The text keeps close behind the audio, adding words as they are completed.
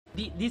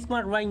This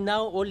one right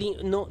now only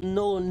no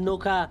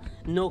UL.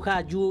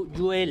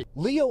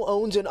 Leo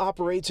owns and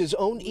operates his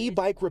own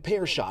e-bike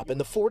repair shop in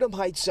the Fordham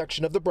Heights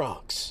section of the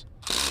Bronx,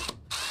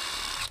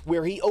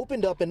 where he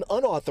opened up an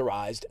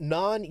unauthorized,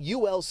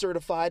 non-UL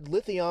certified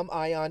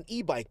lithium-ion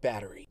e-bike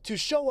battery to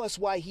show us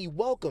why he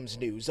welcomes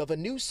news of a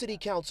new city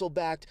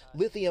council-backed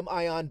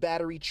lithium-ion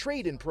battery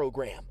trade-in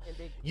program.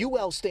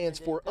 UL stands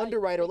for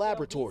Underwriter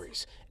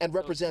Laboratories and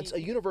represents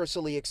a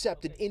universally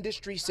accepted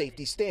industry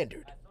safety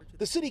standard.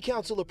 The City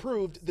Council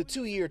approved the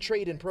 2-year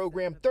trade-in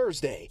program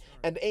Thursday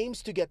and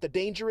aims to get the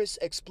dangerous,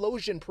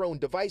 explosion-prone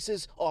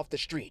devices off the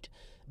street.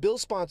 Bill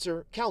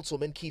sponsor,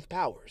 Councilman Keith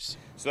Powers.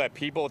 So that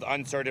people with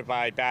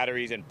uncertified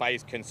batteries and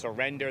bikes can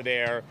surrender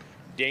their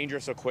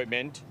dangerous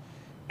equipment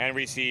and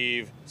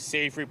receive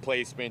safe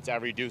replacements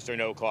at reduced or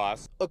no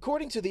cost.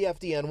 According to the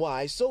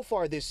FDNY, so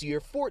far this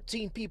year,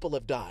 14 people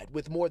have died,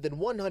 with more than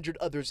 100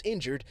 others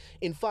injured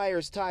in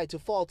fires tied to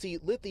faulty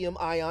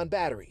lithium-ion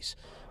batteries.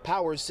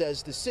 Powers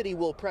says the city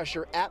will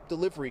pressure app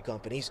delivery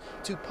companies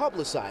to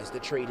publicize the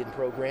trade-in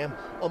program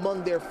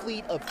among their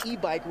fleet of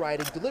e-bike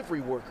riding delivery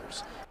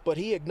workers. But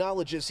he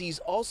acknowledges he's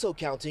also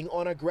counting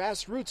on a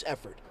grassroots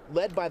effort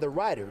led by the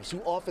riders who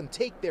often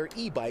take their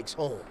e-bikes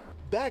home.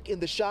 Back in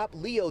the shop,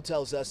 Leo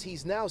tells us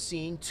he's now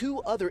seeing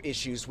 2 other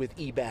issues with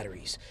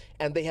e-batteries,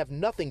 and they have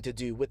nothing to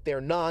do with their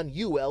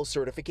non-UL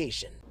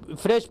certification.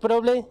 Fresh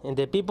problem, and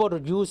the people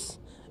use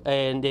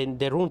and then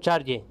the wrong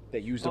charger. They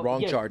use the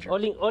wrong charger.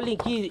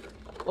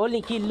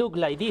 Only he look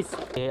like this.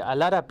 A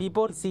lot of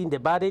people see the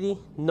battery,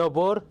 no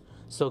board,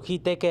 so he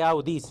take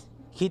out this.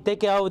 He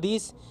take out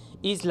this,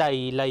 is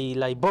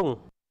like bone.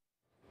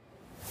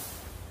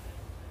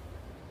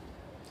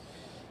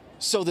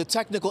 So the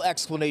technical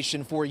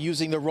explanation for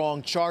using the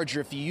wrong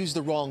charger, if you use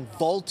the wrong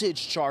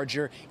voltage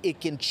charger,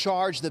 it can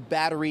charge the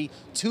battery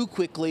too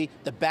quickly,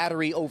 the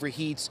battery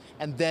overheats,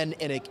 and then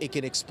it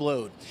can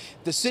explode.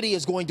 The city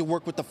is going to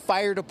work with the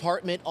fire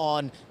department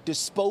on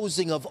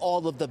disposing of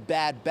all of the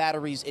bad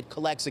batteries it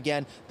collects.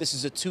 Again, this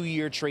is a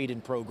 2-year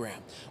trade-in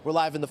program. We're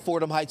live in the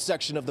Fordham Heights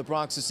section of the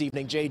Bronx this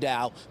evening. Jay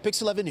Dow,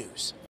 Pix 11 News.